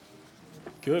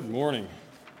Good morning.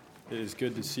 It is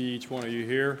good to see each one of you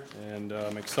here, and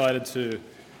I'm excited to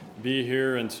be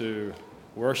here and to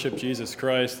worship Jesus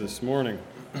Christ this morning.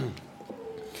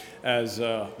 As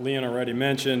Leon already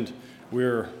mentioned,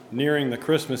 we're nearing the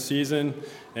Christmas season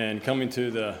and coming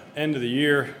to the end of the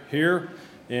year here,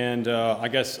 and I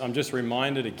guess I'm just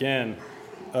reminded again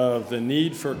of the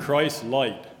need for Christ's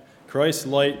light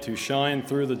to shine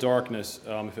through the darkness.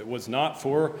 If it was not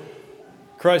for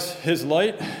Christ, his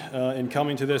light, in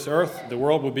coming to this earth, the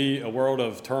world would be a world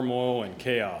of turmoil and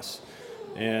chaos.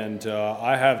 And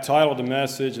I have titled the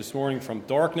message this morning, From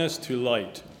Darkness to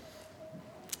Light.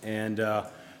 And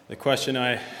the question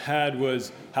I had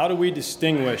was, how do we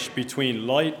distinguish between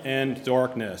light and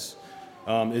darkness?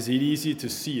 Is it easy to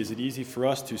see? Is it easy for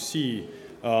us to see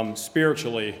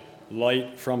spiritually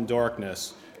light from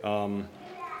darkness? And,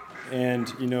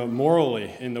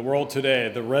 morally, in the world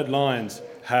today, the red lines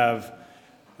have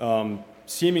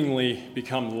seemingly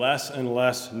become less and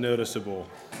less noticeable.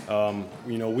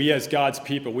 We as God's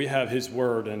people, we have His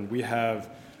Word, and we have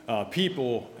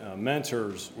people,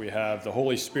 mentors, we have the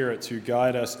Holy Spirit to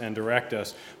guide us and direct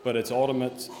us, but it's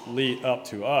ultimately up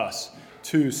to us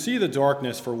to see the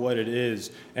darkness for what it is.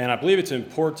 And I believe it's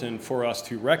important for us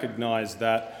to recognize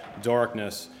that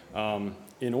darkness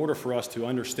in order for us to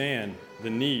understand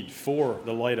the need for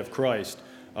the light of Christ.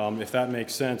 If that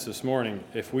makes sense this morning,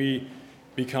 if we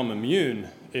become immune,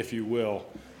 if you will,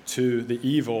 to the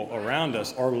evil around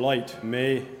us, our light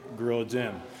may grow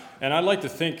dim. And I'd like to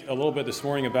think a little bit this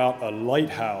morning about a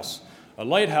lighthouse. A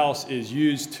lighthouse is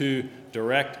used to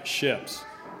direct ships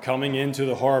coming into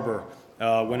the harbor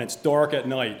when it's dark at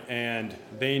night and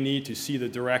they need to see the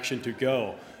direction to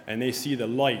go, and they see the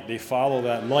light. They follow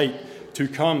that light to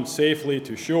come safely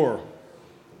to shore.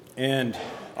 And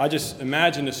I just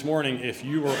imagine this morning if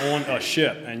you were on a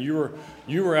ship and you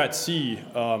were at sea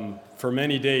for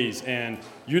many days and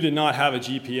you did not have a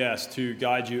GPS to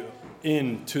guide you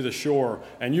in to the shore,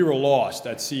 and you were lost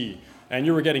at sea and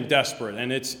you were getting desperate,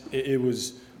 and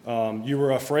you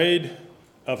were afraid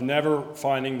of never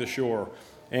finding the shore.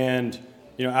 And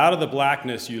out of the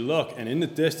blackness you look, and in the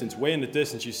distance, way in the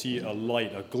distance, you see a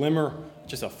light, a glimmer,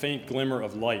 just a faint glimmer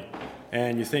of light.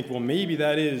 And you think, well, maybe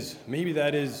that is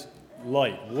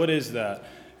light. What is that?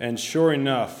 And sure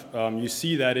enough, you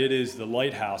see that it is the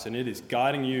lighthouse, and it is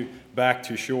guiding you back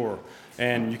to shore.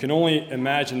 And you can only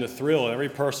imagine the thrill of every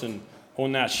person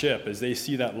on that ship as they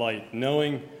see that light,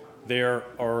 knowing they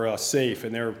are safe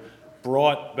and they're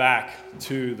brought back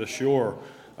to the shore.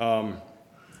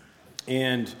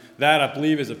 And that, I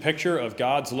believe, is a picture of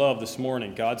God's love this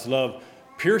morning. God's love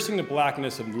piercing the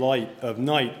blackness of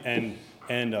night and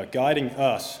guiding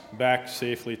us back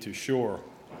safely to shore.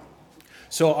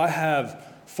 So I have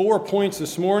 4 points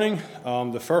this morning.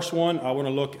 The first one I want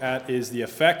to look at is the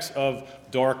effects of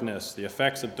darkness. The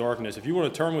effects of darkness. If you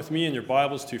want to turn with me in your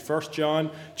Bibles to 1 John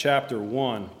chapter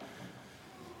 1.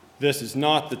 This is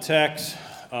not the text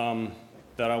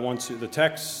that I want to,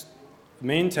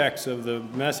 main text of the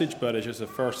message, but it's just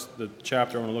the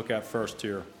chapter I want to look at first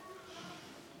here.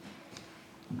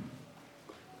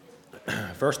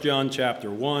 1 John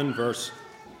chapter 1, verse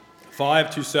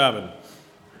 5 to 7.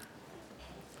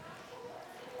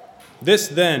 This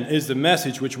then is the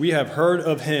message which we have heard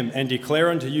of him and declare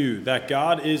unto you, that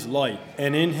God is light,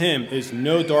 and in him is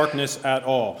no darkness at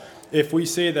all. If we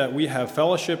say that we have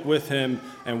fellowship with him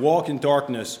and walk in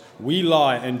darkness, we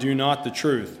lie and do not the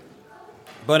truth.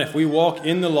 But if we walk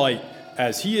in the light,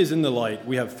 as he is in the light,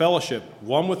 we have fellowship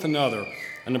one with another,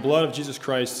 and the blood of Jesus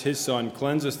Christ, his Son,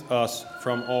 cleanseth us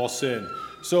from all sin.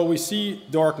 So we see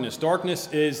darkness.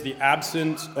 Darkness is the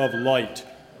absence of light.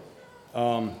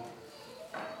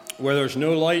 Where there's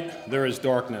no light, there is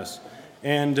darkness.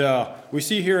 And we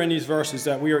see here in these verses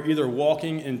that we are either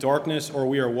walking in darkness or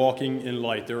we are walking in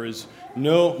light. There is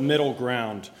no middle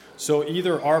ground. So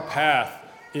either our path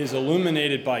is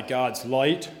illuminated by God's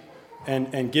light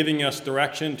and giving us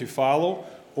direction to follow,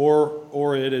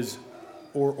 or it is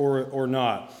or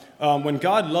not. When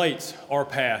God lights our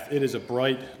path, it is a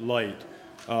bright light.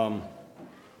 How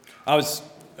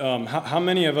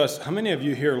many of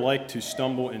you here like to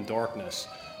stumble in darkness?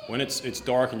 When it's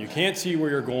dark and you can't see where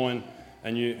you're going,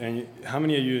 and how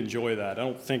many of you enjoy that? I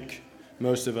don't think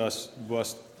most of us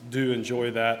do enjoy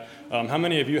that. How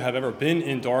many of you have ever been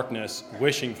in darkness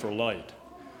wishing for light?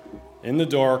 In the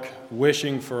dark,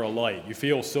 wishing for a light. You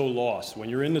feel so lost. When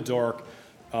you're in the dark,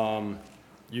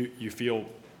 you feel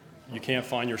you can't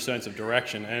find your sense of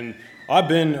direction. And I've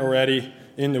been already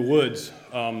in the woods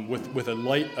with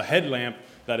a headlamp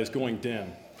that is going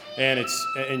dim. And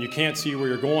you can't see where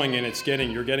you're going,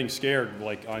 and you're getting scared.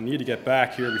 Like, I need to get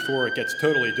back here before it gets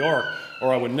totally dark,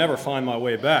 or I would never find my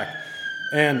way back.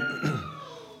 And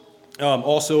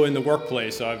also in the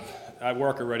workplace, I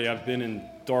work already. I've been in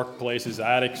dark places,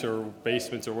 attics or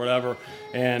basements or whatever,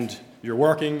 and you're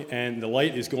working and the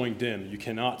light is going dim. You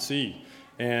cannot see,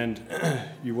 and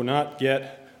you will not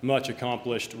get much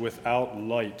accomplished without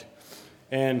light.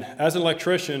 And as an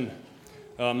electrician,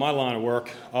 my line of work,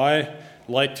 I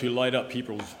like to light up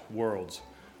people's worlds.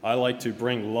 I like to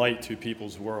bring light to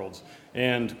people's worlds.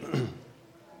 And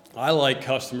I like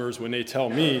customers when they tell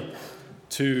me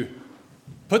to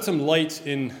put some lights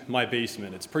in my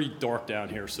basement. It's pretty dark down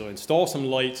here, so install some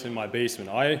lights in my basement.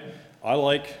 I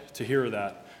like to hear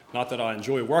that. Not that I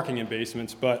enjoy working in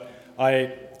basements, but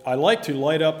I like to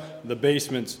light up the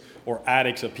basements or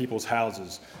attics of people's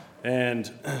houses.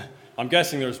 And I'm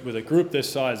guessing with a group this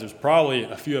size, there's probably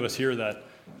a few of us here that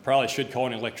probably should call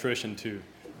an electrician to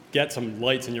get some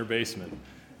lights in your basement.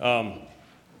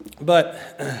 But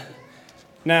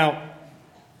now,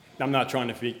 I'm not trying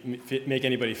to make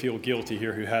anybody feel guilty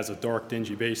here who has a dark,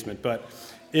 dingy basement, but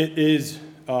it is,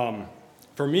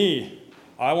 for me,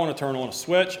 I want to turn on a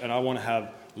switch and I want to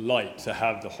have light, to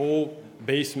have the whole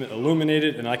basement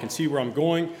illuminated and I can see where I'm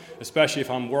going, especially if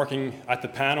I'm working at the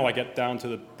panel. I get down to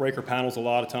the breaker panels a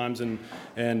lot of times, and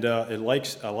I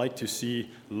like to see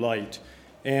light.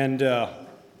 And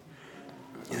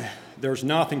there's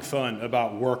nothing fun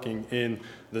about working in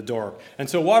the dark. And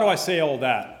so why do I say all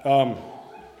that?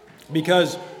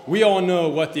 Because we all know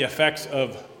what the effects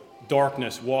of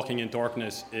darkness, walking in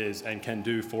darkness is and can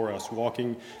do for us.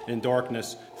 Walking in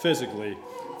darkness physically.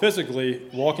 Physically,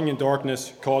 walking in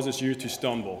darkness causes you to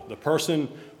stumble. The person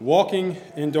walking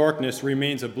in darkness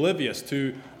remains oblivious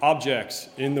to objects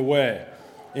in the way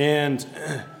and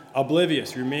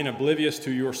remain oblivious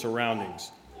to your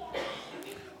surroundings.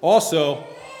 Also,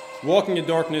 walking in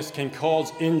darkness can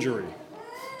cause injury.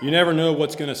 You never know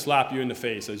what's going to slap you in the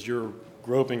face as you're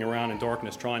groping around in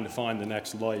darkness trying to find the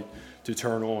next light to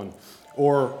turn on,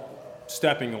 or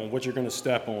stepping on what you're going to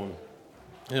step on.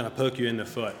 It's going to poke you in the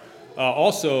foot.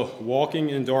 Also, walking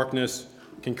in darkness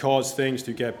can cause things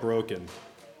to get broken,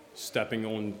 stepping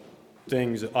on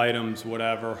things, items,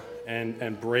 whatever,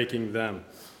 and breaking them.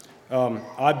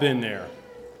 I've been there.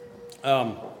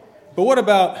 But what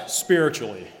about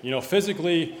spiritually?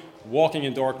 Physically, walking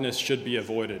in darkness should be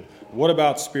avoided. What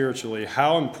about spiritually?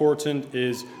 How important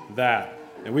is that?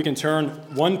 And we can turn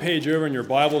one page over in your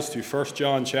Bibles to 1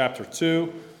 John chapter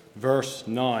 2, verse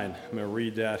 9. I'm going to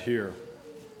read that here.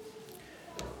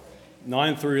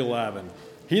 9 through 11.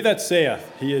 He that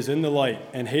saith he is in the light,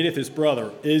 and hateth his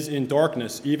brother, is in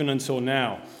darkness even until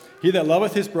now. He that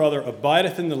loveth his brother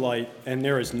abideth in the light, and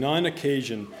there is none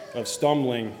occasion of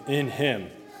stumbling in him.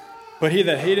 But he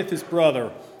that hateth his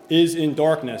brother is in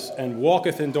darkness, and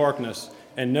walketh in darkness,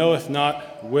 and knoweth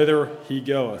not whither he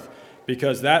goeth,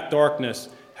 because that darkness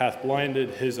hath blinded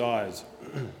his eyes.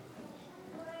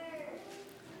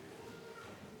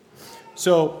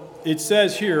 So it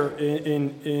says here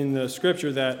in the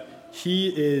scripture that he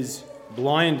is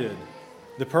blinded.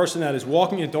 The person that is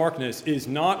walking in darkness is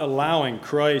not allowing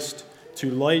Christ to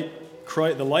the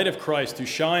light of Christ to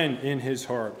shine in his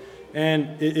heart.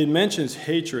 And it mentions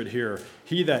hatred here.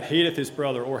 He that hateth his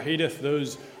brother, or hateth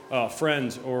those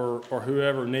friends, or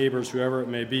whoever, neighbors, whoever it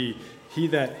may be. He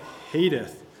that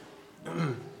hateth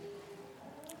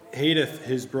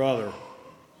his brother.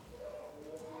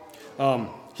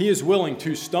 He is willing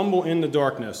to stumble in the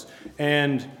darkness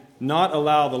and not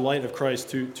allow the light of Christ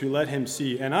to let him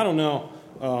see. And I don't know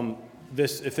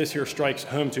if this here strikes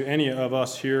home to any of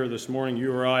us here this morning,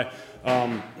 you or I.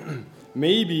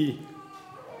 Maybe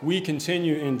we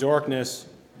continue in darkness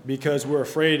because we're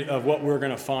afraid of what we're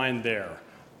going to find there.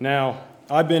 Now,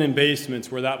 I've been in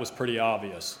basements where that was pretty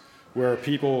obvious, where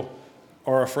people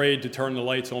are afraid to turn the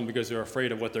lights on because they're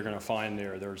afraid of what they're going to find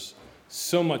there. There's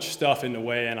so much stuff in the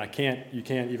way, and you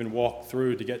can't even walk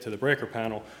through to get to the breaker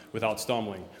panel without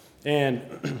stumbling. And,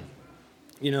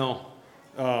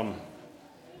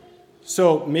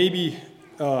 so maybe,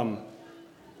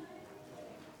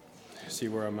 see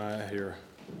where I'm at here.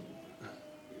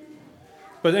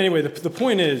 But anyway, the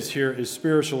point is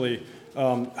spiritually,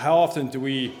 how often do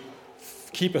we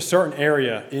keep a certain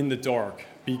area in the dark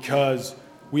because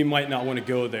we might not want to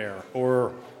go there,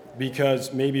 or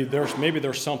because maybe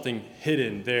there's something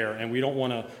hidden there and we don't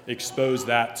want to expose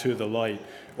that to the light,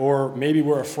 or maybe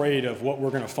we're afraid of what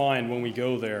we're going to find when we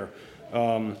go there,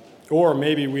 or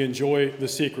maybe we enjoy the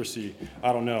secrecy.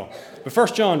 I don't know. But 1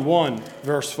 John 1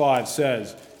 verse 5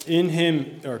 says, "In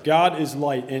him, or God is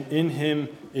light, and in him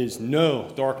is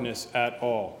no darkness at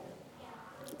all."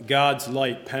 God's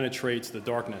light penetrates the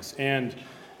darkness, and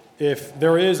if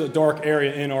there is a dark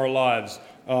area in our lives,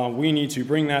 we need to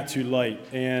bring that to light.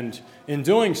 And in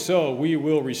doing so, we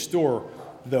will restore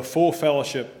the full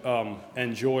fellowship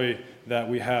and joy that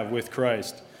we have with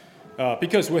Christ.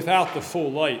 Because without the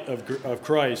full light of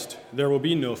Christ, there will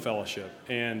be no fellowship,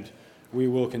 and we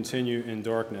will continue in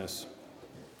darkness.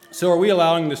 So are we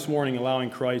allowing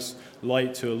Christ's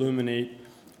light to illuminate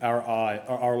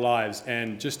our lives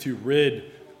and just to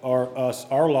rid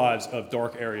our lives of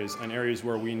dark areas and areas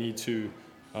where we need to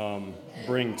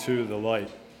bring to the light?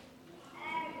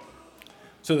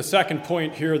 So the second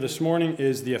point here this morning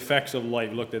is the effects of light.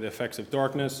 We looked at the effects of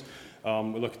darkness. We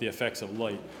looked at the effects of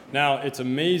light. Now, it's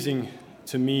amazing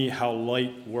to me how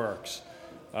light works.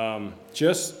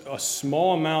 Just a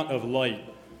small amount of light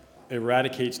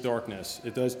eradicates darkness.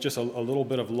 It does. Just a little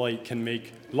bit of light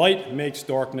makes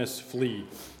darkness flee.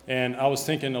 And I was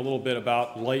thinking a little bit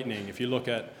about lightning. If you look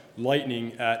at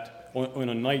lightning on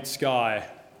a night sky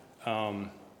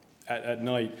at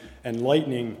night, and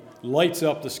lightning lights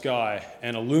up the sky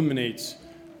and illuminates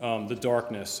the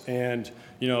darkness. And,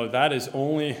 that is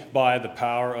only by the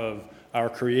power of our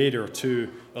Creator to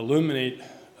illuminate,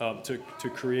 to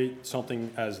create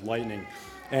something as lightning.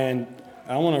 And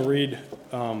I want to read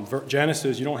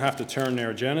Genesis. You don't have to turn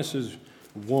there. Genesis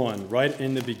 1, right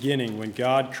in the beginning, when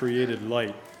God created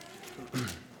light.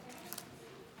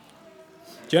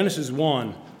 Genesis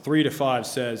 1, 3-5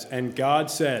 says, "And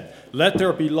God said, 'Let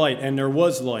there be light,' and there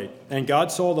was light. And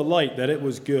God saw the light, that it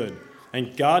was good.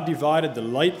 And God divided the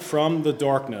light from the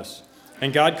darkness.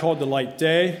 And God called the light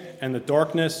day, and the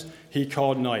darkness he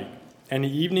called night. And the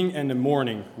evening and the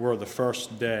morning were the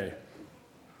first day."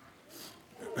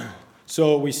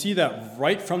 So we see that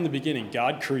right from the beginning,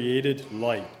 God created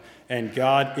light, and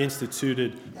God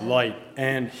instituted light,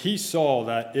 and he saw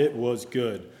that it was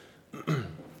good.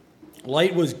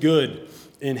 Light was good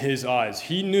in his eyes.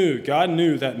 God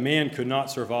knew that man could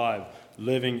not survive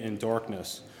living in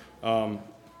darkness. And,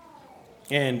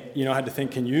 I had to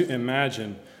think, can you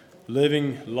imagine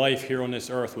living life here on this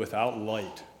earth without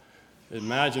light?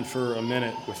 Imagine for a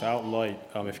minute without light.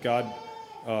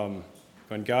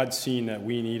 When God seen that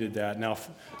we needed that.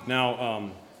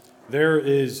 Now, there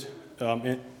is,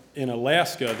 in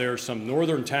Alaska, there are some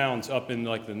northern towns up in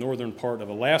the northern part of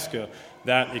Alaska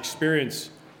that experience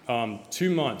 2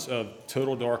 months of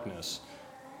total darkness.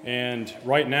 And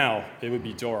right now, it would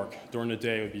be dark. During the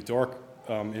day, it would be dark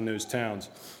in those towns.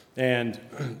 And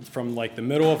from the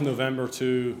middle of November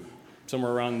to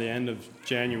somewhere around the end of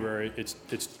January, it's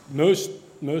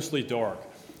mostly dark.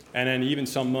 And then even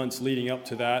some months leading up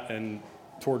to that and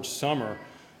towards summer,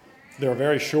 there are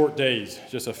very short days,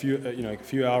 just a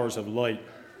few hours of light.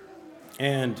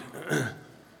 And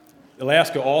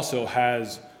Alaska also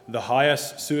has the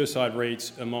highest suicide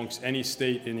rates amongst any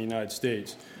state in the United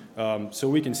States. So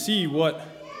we can see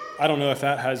I don't know if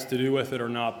that has to do with it or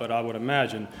not, but I would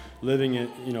imagine living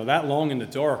that long in the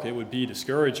dark, it would be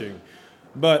discouraging.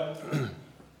 But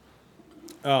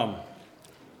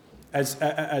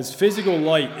as physical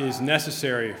light is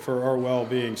necessary for our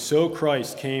well-being, so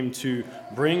Christ came to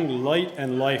bring light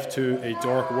and life to a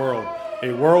dark world,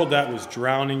 a world that was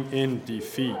drowning in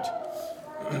defeat.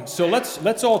 So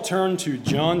let's all turn to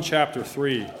John chapter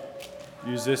 3.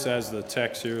 Use this as the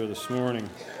text here this morning.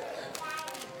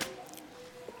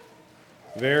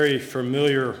 Very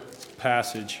familiar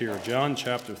passage here, John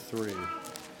chapter 3.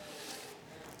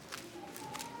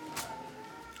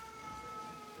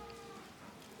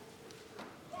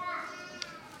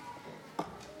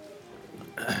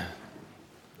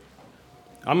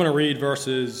 I'm going to read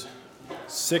verses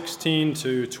 16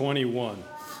 to 21.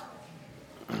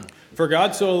 "For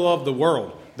God so loved the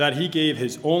world, that he gave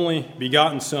his only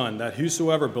begotten Son, that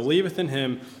whosoever believeth in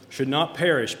him should not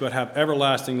perish, but have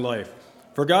everlasting life.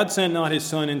 For God sent not his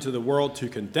Son into the world to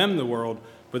condemn the world,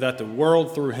 but that the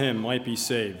world through him might be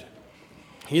saved.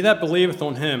 He that believeth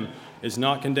on him is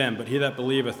not condemned, but he that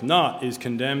believeth not is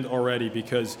condemned already,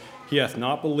 because he hath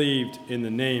not believed in the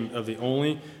name of the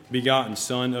only begotten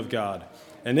Son of God.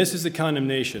 And this is the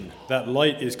condemnation, that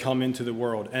light is come into the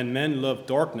world, and men love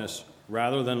darkness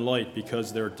rather than light,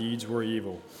 because their deeds were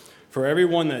evil. For every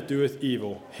one that doeth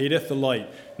evil hateth the light,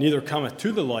 neither cometh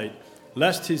to the light,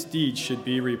 lest his deeds should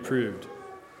be reproved.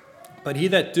 But he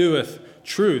that doeth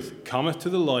truth cometh to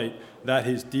the light, that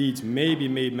his deeds may be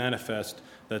made manifest,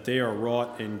 that they are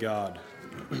wrought in God."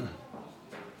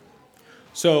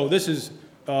 So this is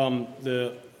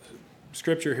the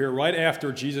scripture here right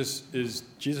after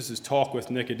Jesus' talk with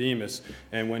Nicodemus,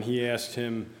 and when he asked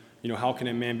him, how can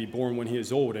a man be born when he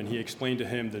is old? And he explained to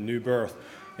him the new birth.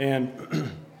 And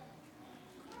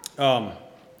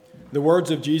the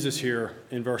words of Jesus here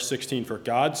in verse 16, "For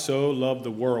God so loved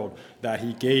the world that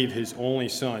he gave his only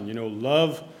Son."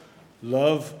 Love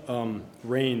love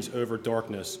reigns over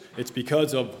darkness. It's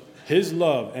because of his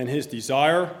love and his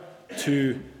desire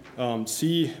to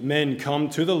see men come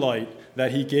to the light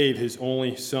that he gave his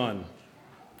only Son.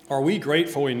 Are we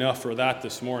grateful enough for that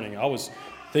this morning? I was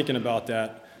thinking about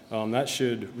that. That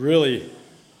should really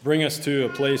bring us to a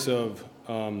place of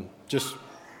just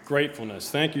gratefulness.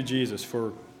 Thank you, Jesus,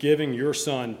 for giving your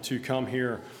Son to come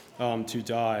here to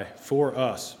die for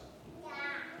us.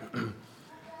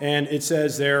 And it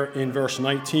says there in verse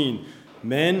 19,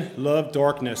 men love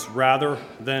darkness rather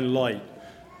than light.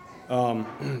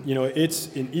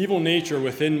 It's an evil nature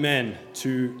within men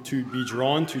to be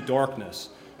drawn to darkness.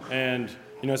 And,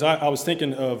 as I was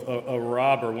thinking of a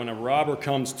robber, when a robber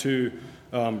comes to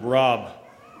rob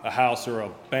a house or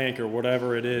a bank or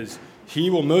whatever it is,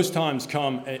 he will most times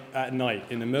come at night,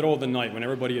 in the middle of the night when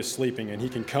everybody is sleeping, and he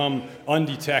can come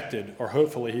undetected, or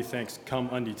hopefully he thinks come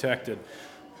undetected.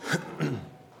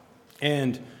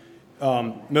 And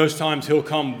most times he'll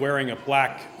come wearing a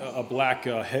black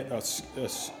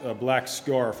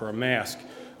scarf or a mask.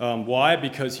 Why?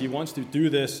 Because he wants to do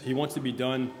this. He wants to be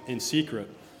done in secret,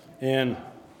 and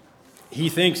he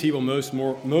thinks he will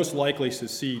most likely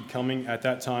succeed coming at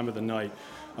that time of the night.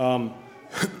 And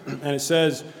it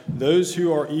says, "Those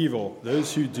who are evil,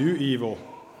 those who do evil,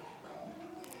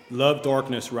 love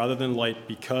darkness rather than light,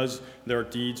 because their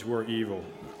deeds were evil."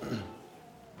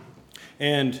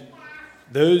 And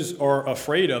those are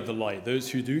afraid of the light. Those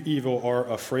who do evil are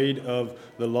afraid of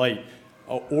the light.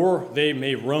 Or they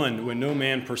may run when no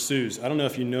man pursues. I don't know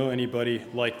if you know anybody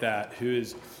like that who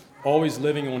is always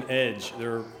living on edge.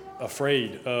 They're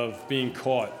afraid of being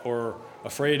caught or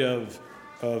afraid of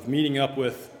meeting up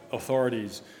with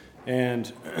authorities.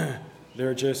 And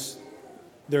there's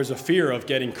a fear of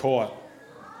getting caught.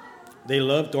 They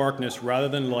love darkness rather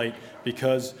than light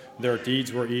because their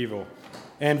deeds were evil.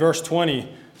 And verse 20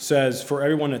 says, "For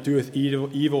everyone that doeth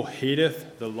evil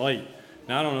hateth the light."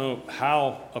 Now, I don't know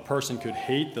how a person could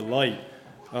hate the light.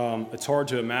 It's hard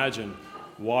to imagine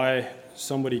why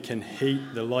somebody can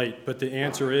hate the light. But the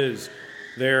answer is,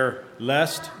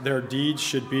 lest their deeds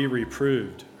should be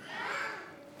reproved.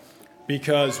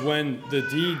 Because when the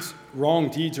wrong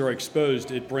deeds are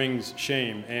exposed, it brings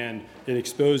shame and it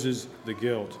exposes the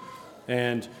guilt.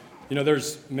 And,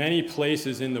 there's many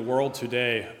places in the world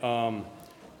today.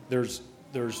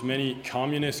 There's many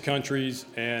communist countries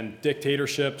and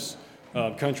dictatorships,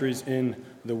 countries in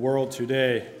the world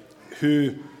today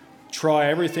who try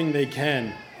everything they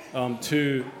can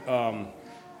to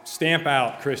stamp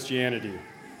out Christianity.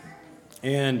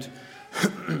 And,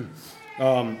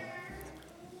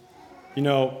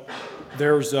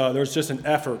 there's just an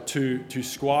effort to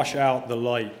squash out the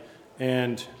light.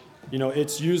 And,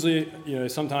 it's usually,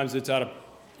 sometimes it's out of,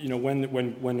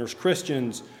 when there's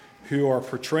Christians who are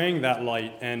portraying that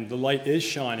light and the light is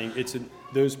shining, it's in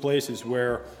those places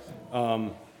where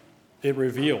it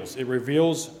reveals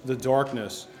the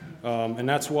darkness. And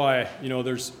that's why,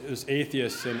 there's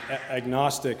atheists and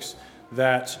agnostics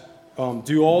that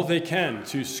do all they can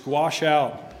to squash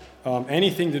out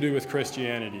anything to do with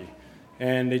Christianity.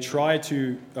 And they try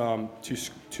to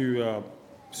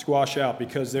squash out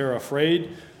because they're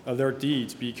afraid of their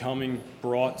deeds becoming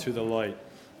brought to the light.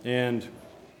 And,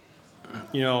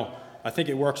 I think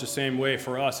it works the same way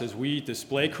for us as we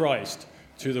display Christ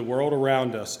to the world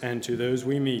around us and to those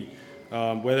we meet,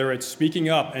 whether it's speaking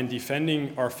up and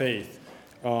defending our faith.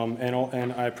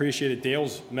 And I appreciated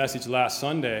Dale's message last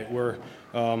Sunday where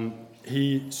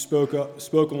he spoke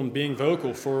on being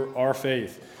vocal for our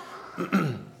faith.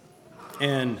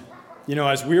 And,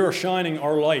 as we are shining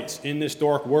our lights in this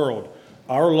dark world,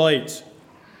 our light,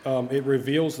 it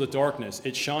reveals the darkness.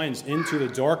 It shines into the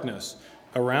darkness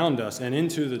around us and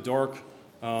into the dark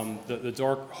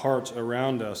hearts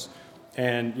around us.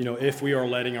 And, if we are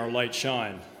letting our light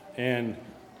shine, and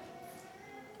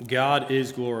God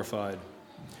is glorified.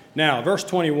 Now, verse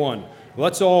 21.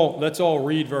 Let's all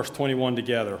read verse 21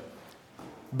 together.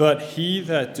 "But he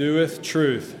that doeth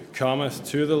truth cometh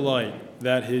to the light,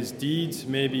 that his deeds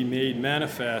may be made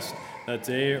manifest, that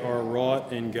they are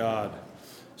wrought in God."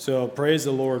 So praise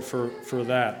the Lord for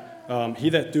that. He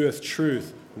that doeth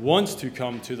truth wants to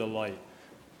come to the light.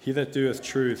 He that doeth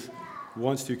truth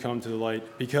wants to come to the light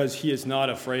because he is not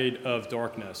afraid of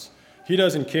darkness. He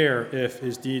doesn't care if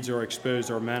his deeds are exposed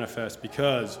or manifest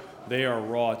because they are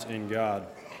wrought in God.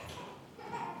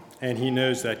 And he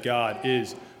knows that God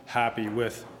is happy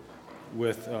with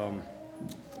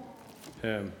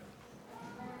him.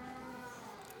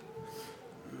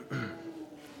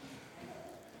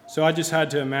 So I just had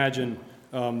to imagine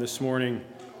this morning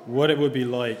what it would be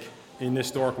like in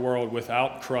this dark world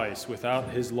without Christ, without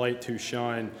his light to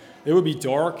shine. It would be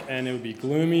dark and it would be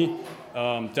gloomy,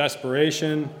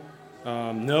 desperation,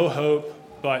 no hope.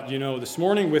 But, this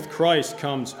morning with Christ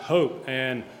comes hope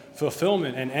and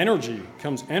fulfillment and energy,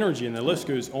 comes energy, and the list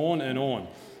goes on and on.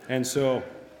 And so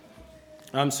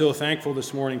I'm so thankful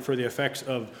this morning for the effects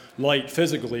of light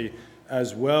physically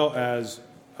as well as,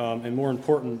 and more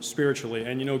important, spiritually.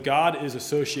 And, God is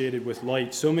associated with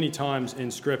light so many times in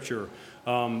Scripture.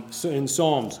 So in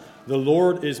Psalms, the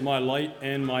Lord is my light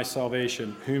and my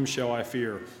salvation. Whom shall I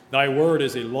fear? Thy word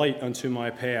is a light unto my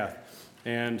path.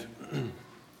 And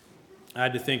I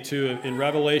had to think, too, in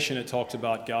Revelation, it talks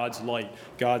about God's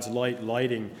light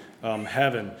lighting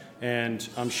heaven. And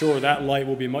I'm sure that light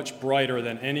will be much brighter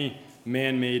than any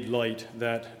man-made light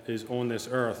that is on this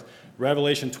earth.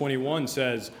 Revelation 21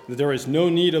 says that there is no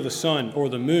need of the sun or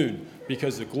the moon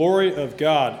because the glory of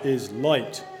God is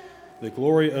light. The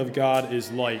glory of God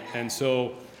is light. And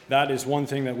so that is one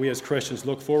thing that we as Christians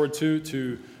look forward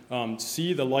to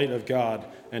see the light of God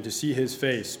and to see his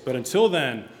face. But until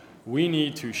then, we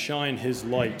need to shine his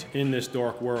light in this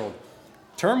dark world.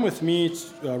 Turn with me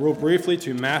real briefly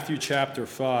to Matthew chapter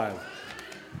 5.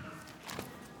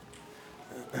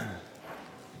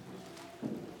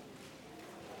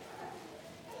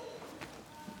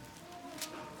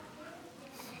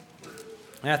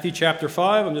 Matthew chapter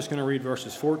 5, I'm just going to read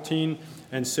verses 14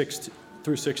 and 6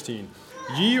 through 16.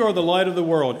 Ye are the light of the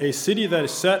world. A city that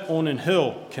is set on an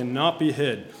hill cannot be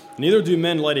hid. Neither do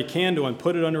men light a candle and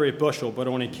put it under a bushel, but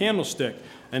on a candlestick,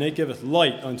 and it giveth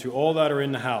light unto all that are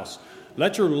in the house.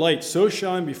 Let your light so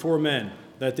shine before men,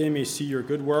 that they may see your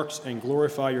good works and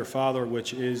glorify your Father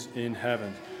which is in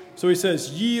heaven. So he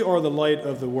says, ye are the light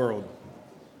of the world.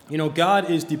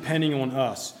 God is depending on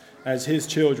us as his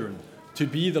children to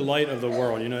be the light of the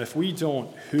world. If we don't,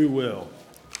 who will?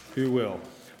 Who will?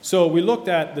 So we looked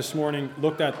at the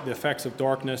effects of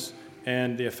darkness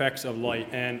and the effects of light.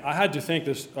 And I had to think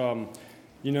this,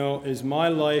 is my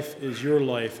life, is your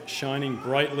life shining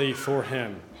brightly for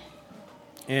him?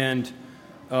 And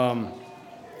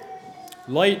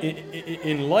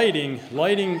lighting,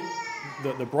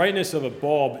 the brightness of a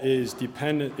bulb is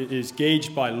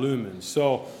gauged by lumens.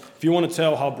 So if you want to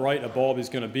tell how bright a bulb is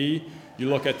going to be, you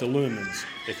look at the lumens.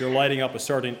 If you're lighting up a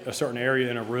certain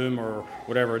area in a room or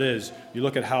whatever it is, you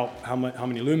look at how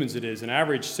many lumens it is. An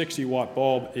average 60-watt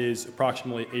bulb is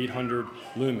approximately 800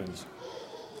 lumens.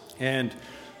 And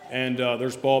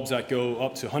there's bulbs that go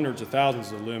up to hundreds of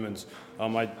thousands of lumens. A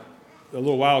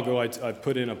little while ago, I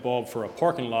put in a bulb for a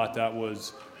parking lot it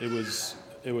was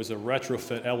a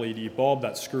retrofit LED bulb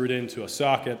that screwed into a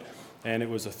socket, and it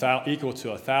was equal to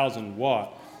 1,000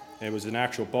 watt. It was an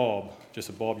actual bulb, just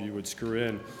a bulb you would screw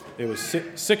in. It was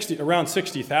around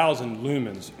 60,000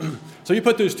 lumens. So you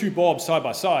put those two bulbs side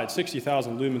by side,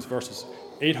 60,000 lumens versus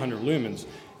 800 lumens,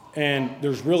 and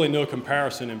there's really no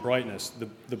comparison in brightness.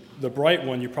 The bright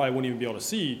one you probably wouldn't even be able to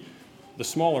see the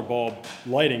smaller bulb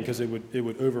lighting because it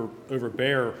would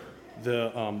overbear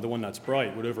the one that's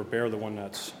bright, would overbear the one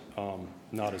that's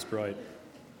not as bright.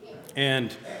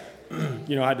 And I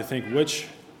had to think, which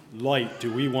light do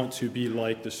we want to be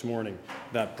like this morning?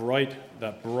 That bright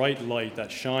light that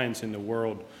shines in the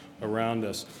world around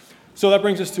us. So that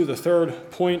brings us to the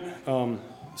third point,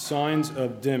 signs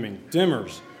of dimming.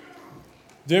 Dimmers.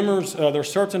 There are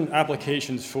certain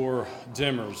applications for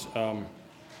dimmers.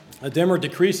 A dimmer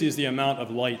decreases the amount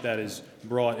of light that is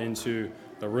brought into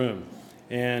the room.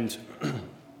 And,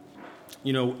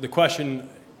 the question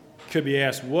could be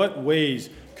asked, what ways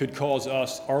could cause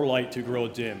our light to grow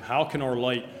dim? How can our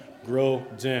light grow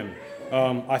dim?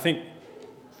 I think,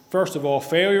 first of all,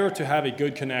 failure to have a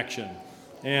good connection.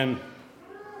 And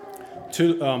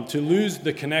to lose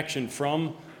the connection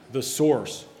from the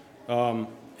source.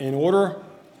 In order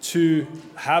to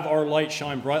have our light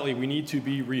shine brightly, we need to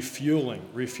be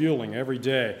refueling every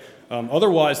day.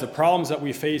 Otherwise, the problems that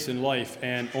we face in life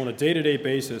and on a day-to-day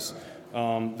basis,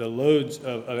 the loads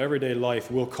of everyday life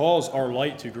will cause our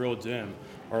light to grow dim,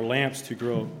 our lamps to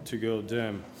go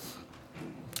dim.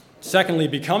 Secondly,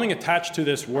 becoming attached to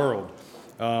this world.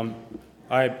 I'm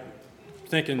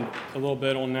thinking a little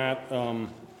bit on that.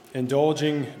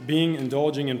 Indulging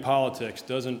in politics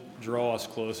doesn't draw us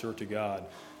closer to God.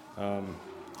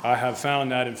 I have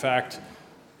found that, in fact,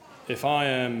 if I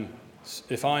am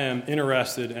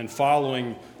interested in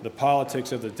following the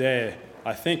politics of the day,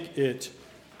 I think it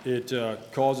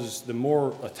causes, the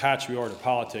more attached we are to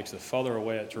politics, the further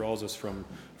away it draws us from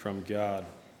God.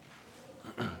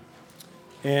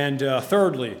 And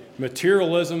thirdly,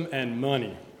 materialism and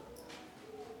money.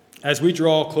 As we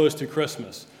draw close to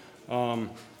Christmas,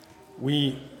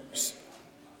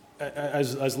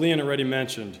 as Leon already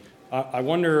mentioned, I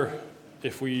wonder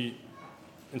if we,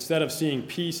 instead of seeing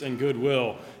peace and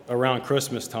goodwill around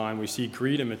Christmas time, we see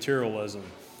greed and materialism.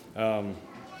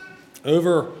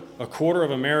 Over a quarter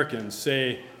of Americans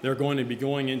say they're going to be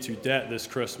going into debt this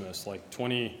Christmas, like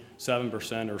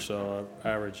 27% or so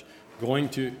average, going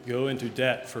to go into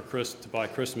debt to buy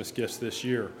Christmas gifts this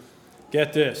year.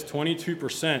 Get this,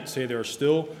 22% say they're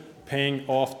still paying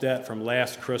off debt from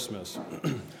last Christmas.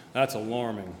 That's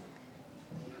alarming.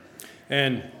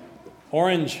 And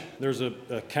there's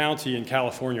a county in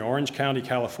California, Orange County,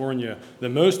 California, the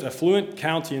most affluent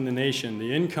county in the nation.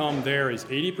 The income there is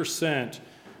 80%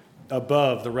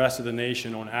 above the rest of the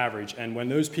nation on average. And when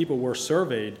those people were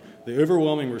surveyed, the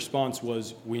overwhelming response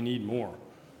was, we need more.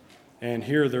 And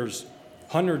here there's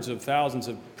hundreds of thousands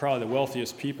of probably the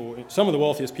wealthiest people, some of the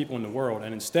wealthiest people in the world.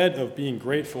 And instead of being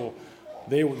grateful,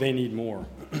 they need more.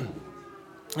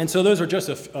 And so those are just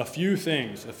a few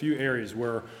things, a few areas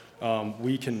where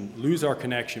we can lose our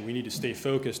connection. We need to stay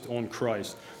focused on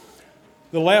Christ.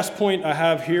 The last point I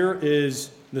have here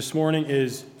this morning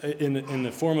is in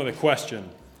the form of a question.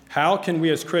 How can we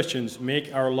as Christians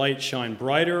make our light shine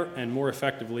brighter and more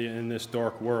effectively in this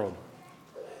dark world?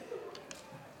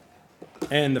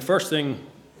 And the first thing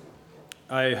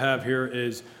I have here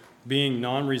is being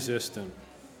non-resistant.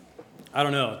 I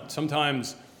don't know,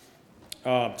 sometimes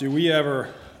do we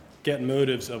ever get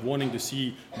motives of wanting to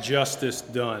see justice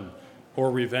done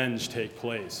or revenge take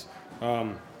place?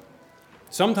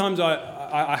 Sometimes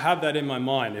I have that in my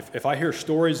mind. If I hear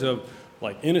stories of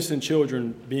like innocent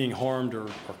children being harmed or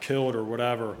killed or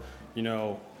whatever,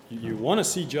 you want to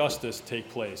see justice take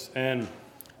place.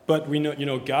 But we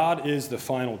know, God is the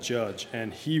final judge,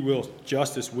 and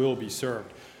justice will be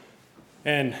served.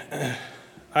 And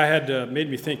I had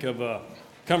made me think of a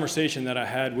conversation that I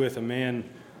had with a man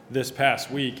this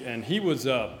past week, and he was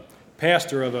a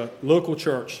pastor of a local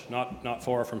church not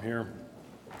far from here.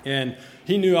 And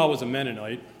he knew I was a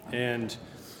Mennonite, and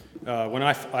when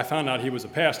I found out he was a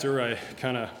pastor, I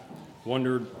kind of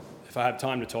wondered if I had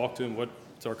time to talk to him,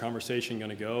 what's our conversation going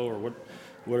to go, or what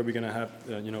are we going to have,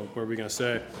 what are we going to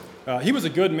say? He was a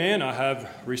good man. I have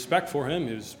respect for him.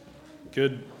 He was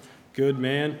a good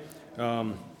man.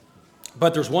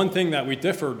 But there's one thing that we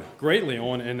differed greatly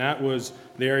on, and that was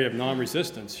the area of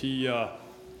non-resistance. He was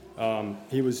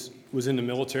in the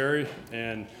military,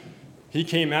 and he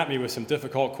came at me with some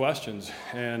difficult questions,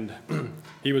 and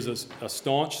he was a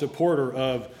staunch supporter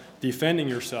of defending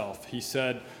yourself. He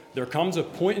said, there comes a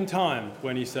point in time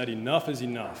when he said enough is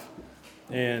enough.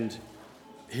 And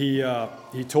he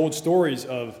told stories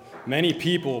of many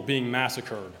people being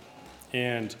massacred.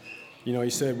 And, he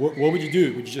said, what would you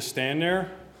do? Would you just stand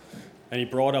there? And he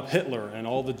brought up Hitler and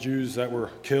all the Jews that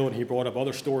were killed. He brought up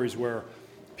other stories where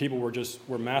people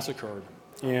were massacred.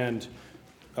 And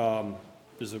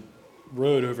there's a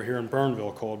road over here in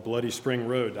Burnville called Bloody Spring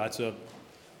Road. That's a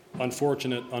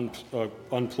unfortunate,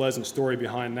 unpleasant story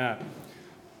behind that.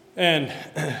 And,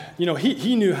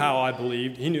 he knew how I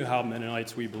believed. He knew how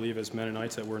we believe as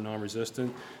Mennonites, that we're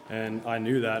non-resistant. And I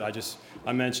knew that.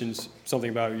 I mentioned something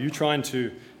about you trying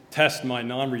to test my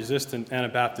non-resistant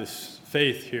Anabaptist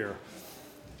faith here.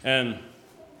 And,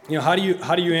 how do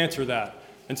you answer that?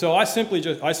 And so I simply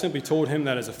told him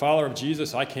that as a follower of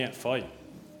Jesus, I can't fight.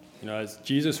 As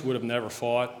Jesus would have never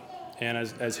fought, and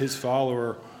as his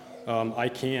follower, I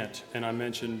can't. And I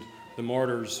mentioned the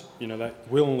martyrs, that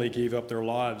willingly gave up their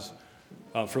lives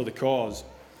for the cause.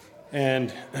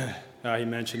 And he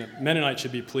mentioned that Mennonites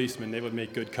should be policemen. They would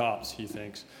make good cops, he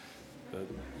thinks.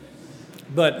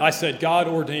 But I said God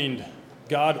ordained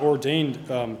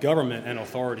government and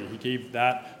authority. He gave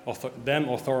them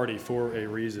authority for a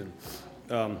reason.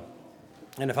 And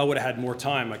if I would have had more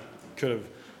time, I could have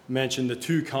mentioned the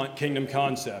two kingdom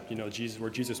concept. Where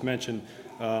Jesus mentioned,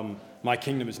 my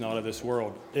kingdom is not of this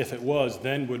world. If it was,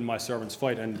 then would my servants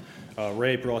fight? And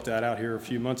Ray brought that out here a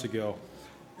few months ago.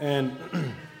 And,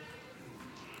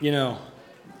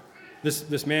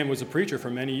 this man was a preacher for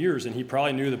many years, and he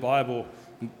probably knew the Bible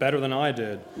better than I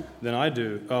do.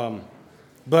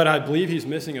 But I believe he's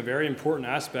missing a very important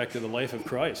aspect of the life of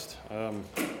Christ,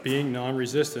 being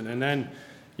non-resistant. And then,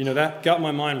 that got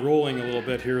my mind rolling a little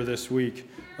bit here this week.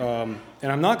 And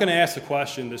I'm not going to ask the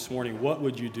question this morning, what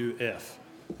would you do if?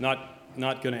 Not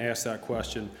going to ask that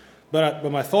question. But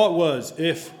my thought was,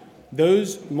 if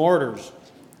those martyrs,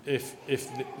 if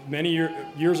many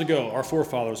years ago, our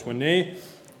forefathers, when the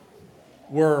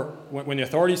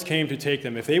authorities came to take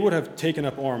them, if they would have taken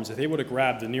up arms, if they would have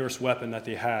grabbed the nearest weapon that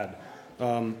they had,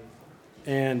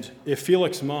 and if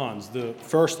Felix Mons, the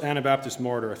first Anabaptist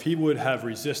martyr, if he would have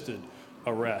resisted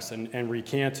arrest and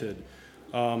recanted,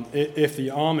 if the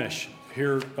Amish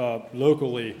here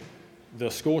locally the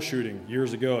school shooting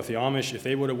years ago, if the Amish, if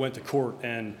they would have went to court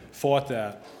and fought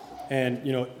that,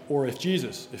 and, or if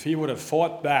Jesus, if he would have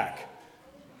fought back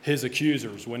his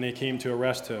accusers when they came to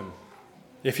arrest him,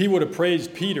 if he would have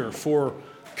praised Peter for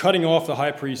cutting off the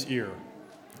high priest's ear,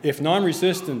 if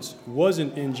non-resistance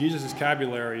wasn't in Jesus'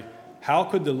 vocabulary, how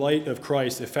could the light of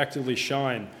Christ effectively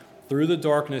shine through the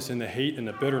darkness and the hate and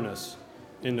the bitterness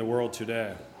in the world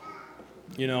today?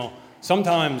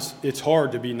 Sometimes it's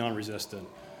hard to be non-resistant,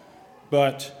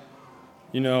 but,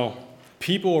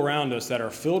 people around us that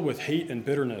are filled with hate and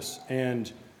bitterness,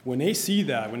 and when they see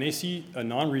that, when they see a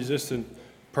non-resistant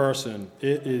person,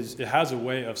 it has a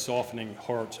way of softening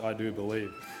hearts, I do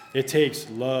believe. It takes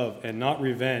love and not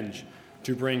revenge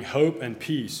to bring hope and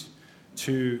peace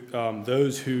to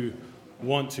those who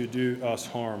want to do us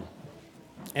harm.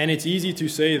 And it's easy to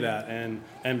say that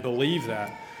and believe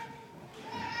that.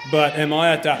 But am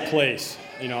I at that place?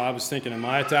 I was thinking, am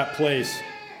I at that place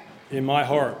in my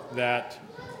heart that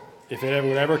if it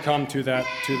would ever come to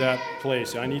that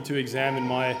place, I need to examine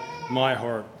my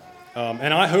heart.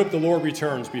 And I hope the Lord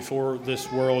returns before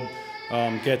this world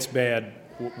gets bad,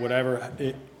 whatever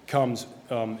it comes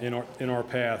in our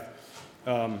path.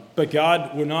 But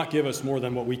God would not give us more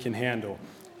than what we can handle.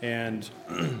 And,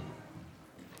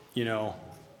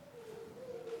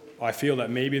 I feel that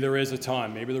maybe there is a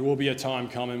time, maybe there will be a time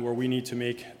coming where we need to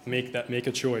make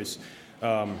a choice.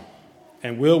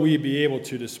 And will we be able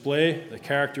to display the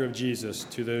character of Jesus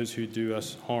to those who do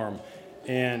us harm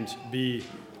and be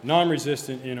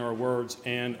non-resistant in our words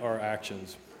and our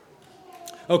actions?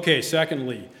 Okay,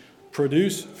 secondly,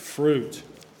 produce fruit.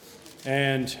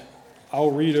 And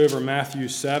I'll read over Matthew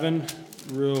 7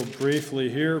 real briefly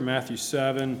here. Matthew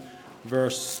 7,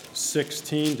 verse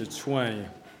 16 to 20.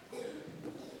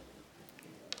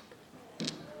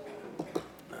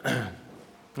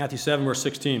 Matthew 7, verse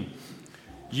 16.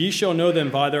 Ye shall know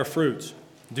them by their fruits.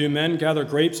 Do men gather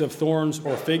grapes of thorns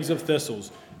or figs of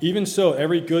thistles? Even so,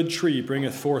 every good tree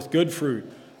bringeth forth good fruit,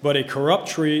 but a corrupt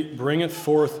tree bringeth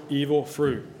forth evil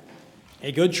fruit.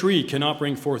 A good tree cannot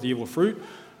bring forth evil fruit,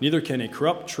 neither can a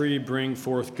corrupt tree bring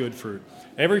forth good fruit.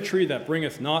 Every tree that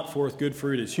bringeth not forth good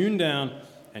fruit is hewn down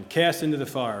and cast into the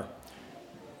fire.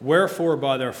 Wherefore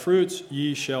by their fruits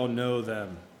ye shall know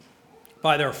them.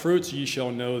 By their fruits ye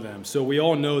shall know them. So we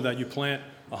all know that you plant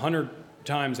 100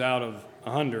 times out of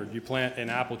 100, you plant an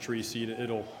apple tree seed,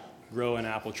 it'll grow an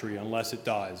apple tree unless it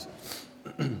dies.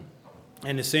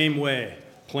 And the same way,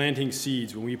 planting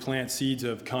seeds, when we plant seeds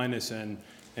of kindness and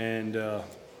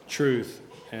truth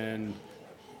and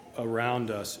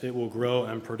around us, it will grow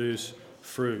and produce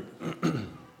fruit.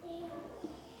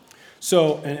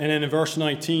 So, and in verse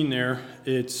 19 there,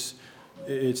 it's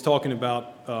talking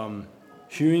about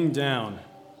hewing down.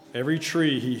 Every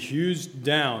tree he hews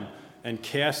down and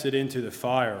casts it into the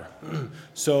fire.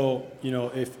 So,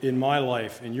 if in my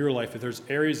life, in your life, if there's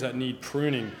areas that need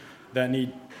pruning, that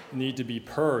need to be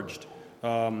purged,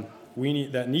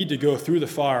 that need to go through the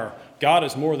fire, God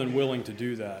is more than willing to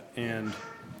do that. And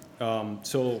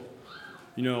so,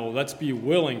 let's be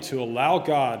willing to allow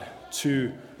God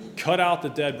to cut out the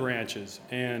dead branches,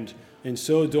 and in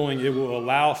so doing, it will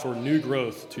allow for new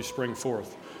growth to spring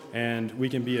forth, and we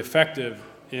can be effective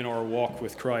in our walk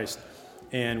with Christ,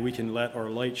 and we can let our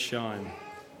light shine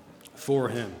for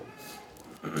Him.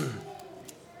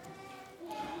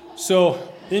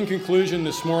 So, in conclusion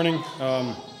this morning,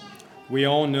 we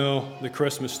all know the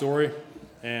Christmas story,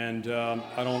 and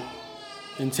I don't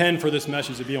intend for this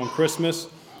message to be on Christmas.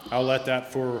 I'll let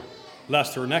that for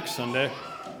Lester next Sunday.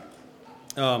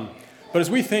 But as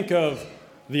we think of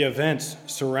the events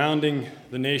surrounding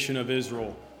the nation of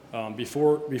Israel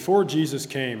before Jesus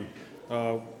came,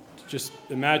 just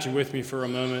imagine with me for a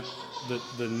moment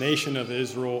the nation of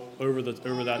Israel over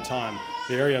that time,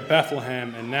 the area of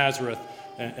Bethlehem and Nazareth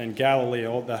and Galilee,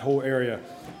 that whole area.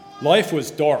 Life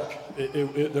was dark.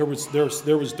 There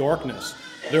was darkness.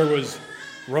 There was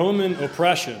Roman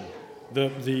oppression.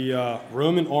 The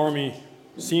Roman army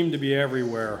seemed to be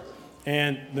everywhere,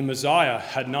 and the Messiah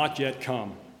had not yet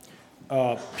come.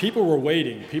 People were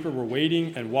waiting. People were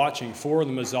waiting and watching for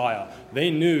the Messiah. They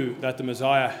knew that the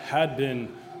Messiah had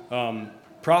been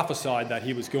prophesied that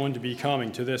he was going to be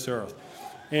coming to this earth.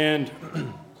 And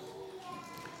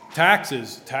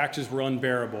taxes were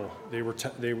unbearable. They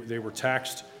were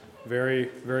taxed very,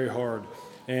 very hard.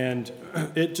 And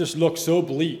it just looked so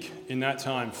bleak in that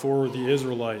time for the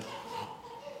Israelite.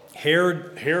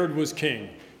 Herod was king,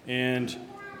 and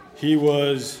he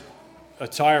was a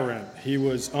tyrant. He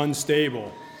was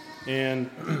unstable. And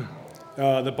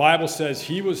the Bible says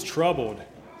he was troubled,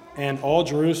 and all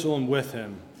Jerusalem with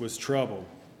him was troubled.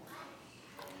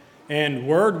 And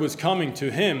word was coming to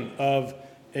him of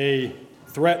a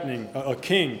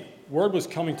king. Word was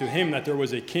coming to him that there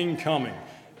was a king coming,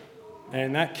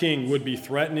 and that king would be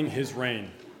threatening his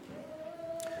reign.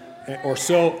 Or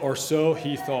so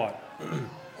he thought.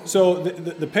 So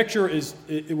the picture is,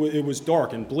 it was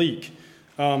dark and bleak.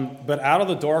 But out of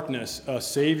the darkness, a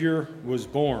Savior was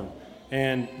born.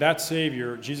 And that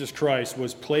Savior, Jesus Christ,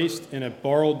 was placed in a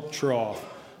borrowed trough.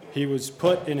 He was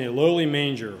put in a lowly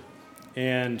manger.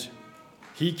 And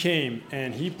he came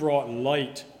and he brought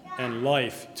light and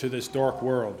life to this dark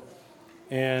world.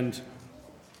 And,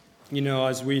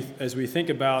 as we think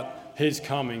about his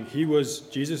coming,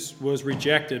 Jesus was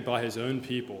rejected by his own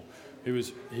people.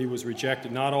 He was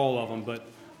rejected, not all of them, but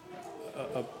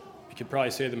you could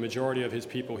probably say the majority of his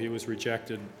people he was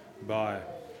rejected by.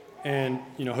 And,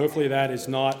 hopefully that is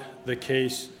not the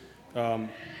case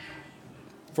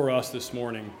for us this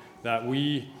morning, that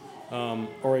we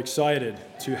are excited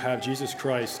to have Jesus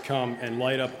Christ come and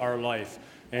light up our life.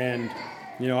 And,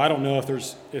 I don't know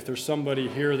if there's somebody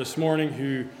here this morning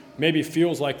who maybe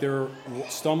feels like they're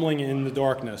stumbling in the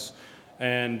darkness.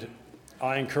 And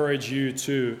I encourage you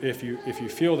to, if you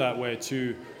feel that way,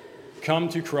 to come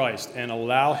to Christ and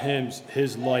allow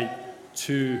his light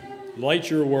to light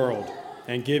your world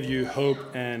and give you hope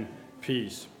and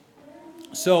peace.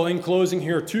 So in closing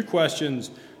here, 2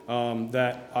 questions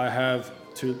that I have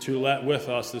to let with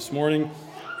us this morning.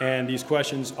 And these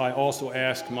questions I also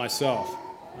ask myself.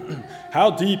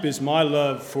 How deep is my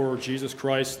love for Jesus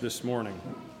Christ this morning?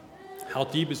 How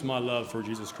deep is my love for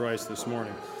Jesus Christ this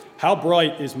morning? How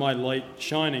bright is my light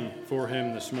shining for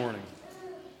him this morning?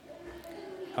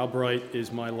 How bright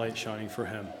is my light shining for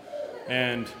him?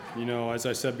 And, as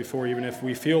I said before, even if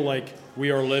we feel like we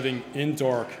are living in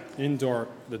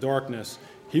the darkness,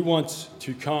 he wants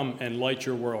to come and light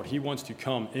your world. He wants to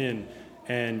come in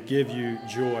and give you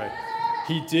joy.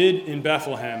 He did in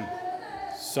Bethlehem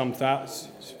a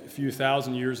few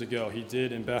thousand years ago. He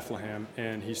did in Bethlehem,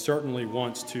 and he certainly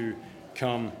wants to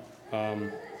come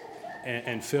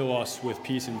and fill us with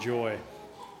peace and joy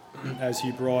as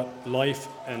he brought life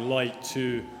and light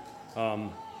to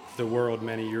the world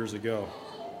many years ago.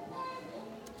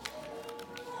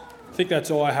 I think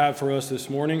that's all I have for us this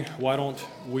morning. Why don't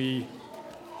we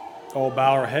all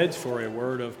bow our heads for a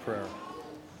word of prayer?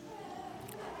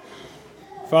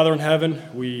 Father in heaven,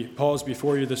 we pause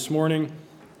before you this morning,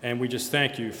 and we just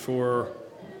thank you for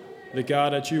the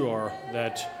God that you are,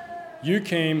 that you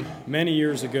came many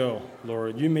years ago,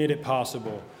 Lord. You made it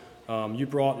possible. You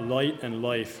brought light and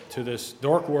life to this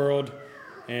dark world,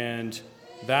 and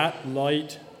that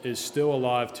light is still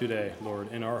alive today,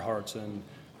 Lord, in our hearts. And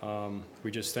we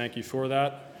just thank you for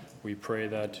that. We pray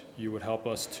that you would help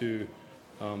us to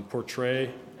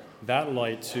portray that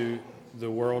light to the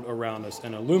world around us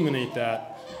and illuminate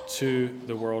that to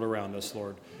the world around us,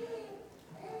 Lord.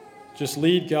 Just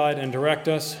lead, guide, and direct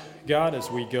us, God,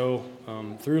 as we go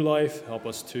through life. Help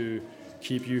us to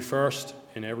keep you first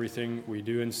in everything we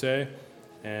do and say,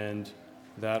 and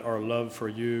that our love for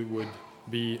you would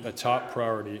be a top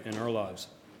priority in our lives.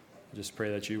 Just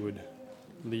pray that you would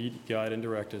lead, guide, and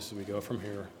direct us as we go from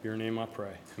here. In your name I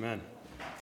pray. Amen.